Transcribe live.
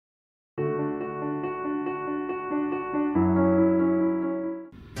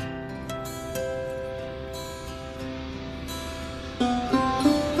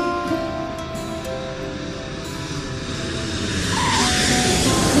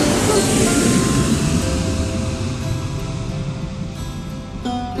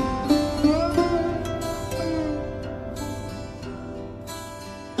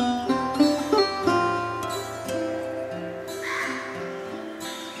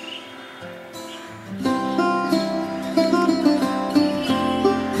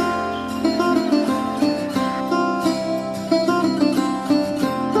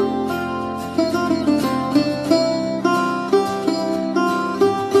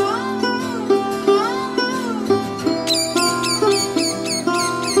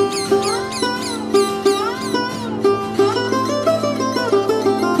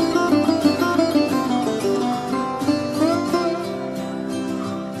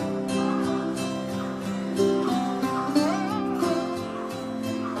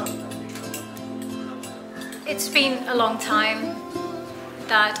It's been a long time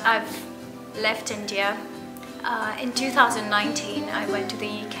that I've left India. In 2019 I went to the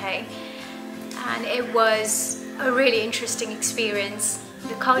UK and it was a really interesting experience.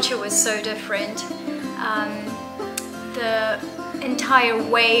 The culture was so different. The entire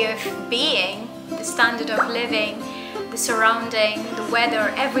way of being, the standard of living, the surrounding, the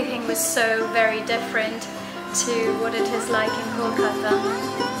weather, everything was so very different to what it is like in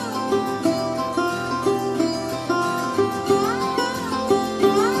Kolkata.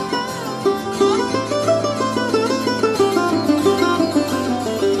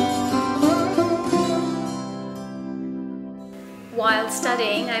 While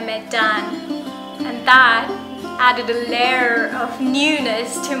studying, I met Dan, and that added a layer of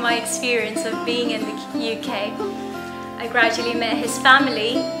newness to my experience of being in the UK. I gradually met his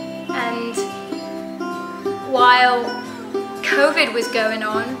family, and while COVID was going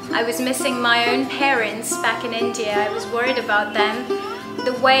on, I was missing my own parents back in India. I was worried about them.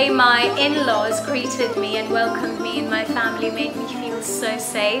 The way my in-laws greeted me and welcomed me and my family made me feel so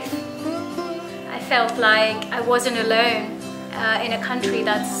safe. I felt like I wasn't alone in a country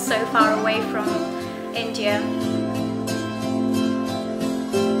that's so far away from India.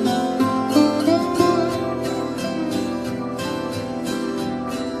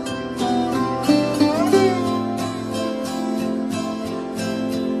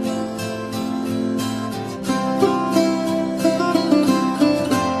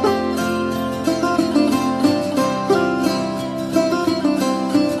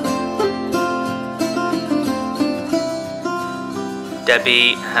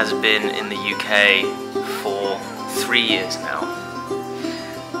 Debbie has been in the UK for 3 years now,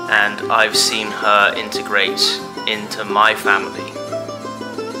 and I've seen her integrate into my family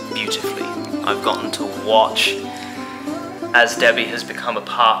beautifully. I've gotten to watch as Debbie has become a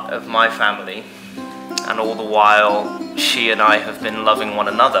part of my family, and all the while she and I have been loving one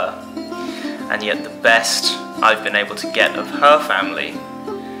another, and yet the best I've been able to get of her family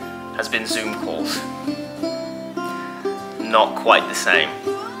has been Zoom calls. Not quite the same.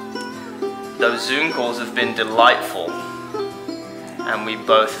 Those Zoom calls have been delightful, and we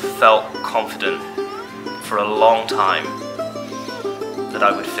both felt confident for a long time that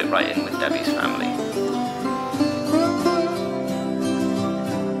I would fit right in with Debbie's family.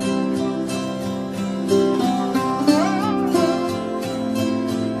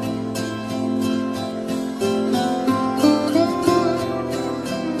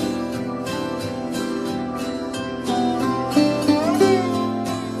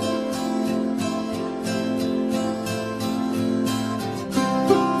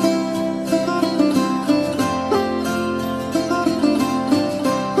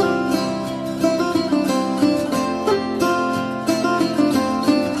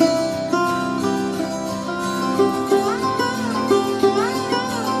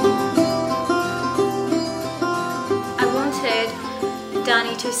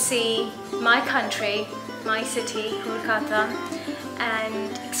 Danny to see my country, my city, Kolkata,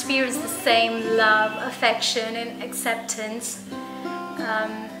 and experience the same love, affection and acceptance.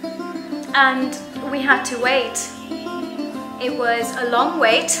 And we had to wait. It was a long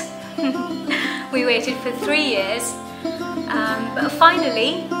wait. We waited for 3 years, but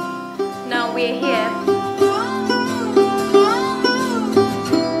finally, now we're here.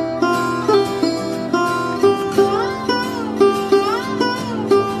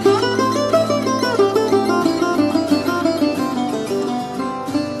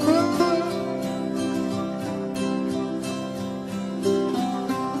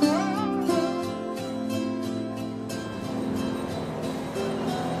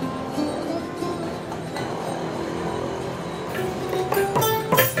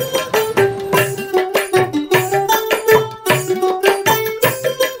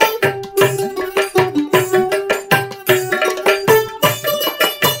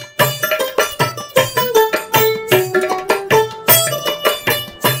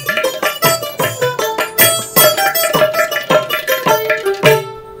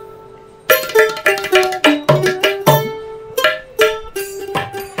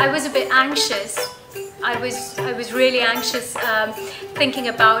 I was really anxious, thinking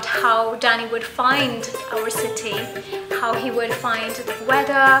about how Danny would find our city, how he would find the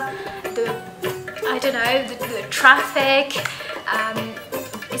weather, the traffic.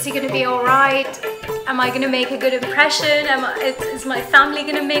 Is he going to be all right? Am I going to make a good impression? Is my family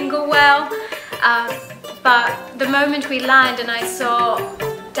going to mingle well? But the moment we land and I saw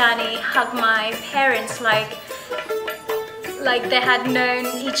Danny hug my parents like they had known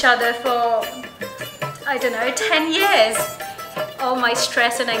each other for, I don't know, 10 years. all my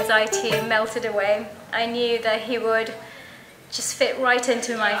stress and anxiety melted away. I knew that he would just fit right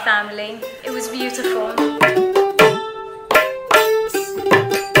into my family. It was beautiful.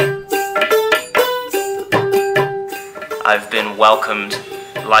 I've been welcomed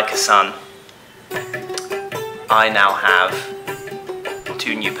like a son. I now have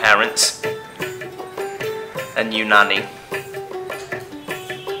 2 new parents, a new nanny,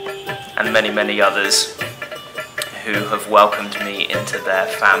 and many, many others who have welcomed me into their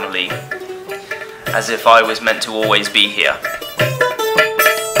family as if I was meant to always be here.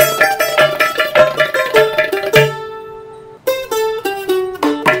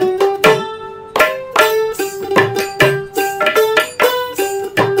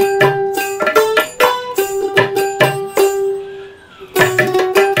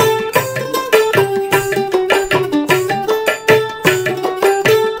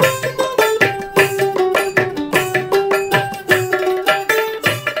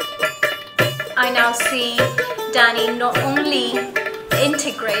 See Danny not only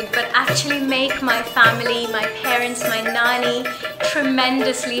integrate but actually make my family, my parents, my nanny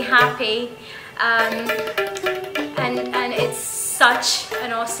tremendously happy, and it's such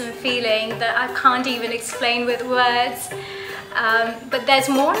an awesome feeling that I can't even explain with words, but there's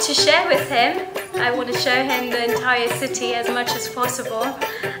more to share with him. I want to show him the entire city as much as possible.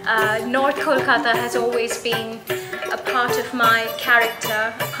 North Kolkata has always been a part of my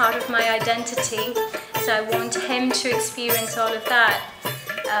character, a part of my identity, so I want him to experience all of that.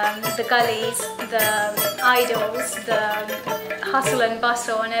 The gullies, the idols, the hustle and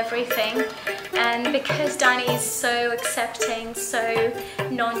bustle and everything. And because Danny is so accepting, so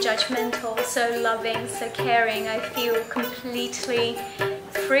non-judgmental, so loving, so caring, I feel completely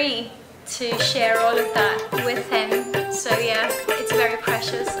free to share all of that with him. So yeah, it's very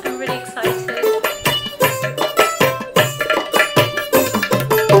precious. I'm really excited.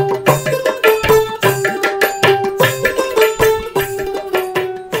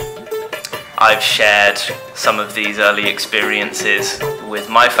 I've shared some of these early experiences with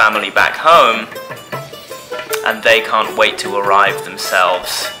my family back home, and they can't wait to arrive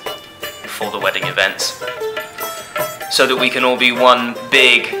themselves for the wedding events, so that we can all be one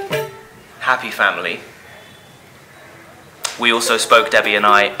big, happy family. We also spoke, Debbie and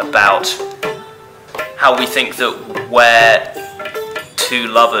I, about how we think that where 2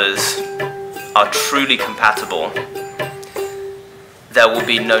 lovers are truly compatible, there will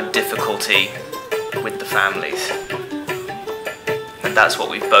be no difficulty with the families. And that's what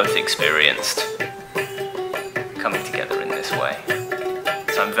we've both experienced, coming together in this way.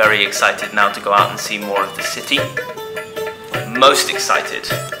 So I'm very excited now to go out and see more of the city. I'm most excited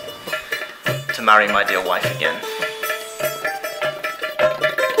to marry my dear wife again.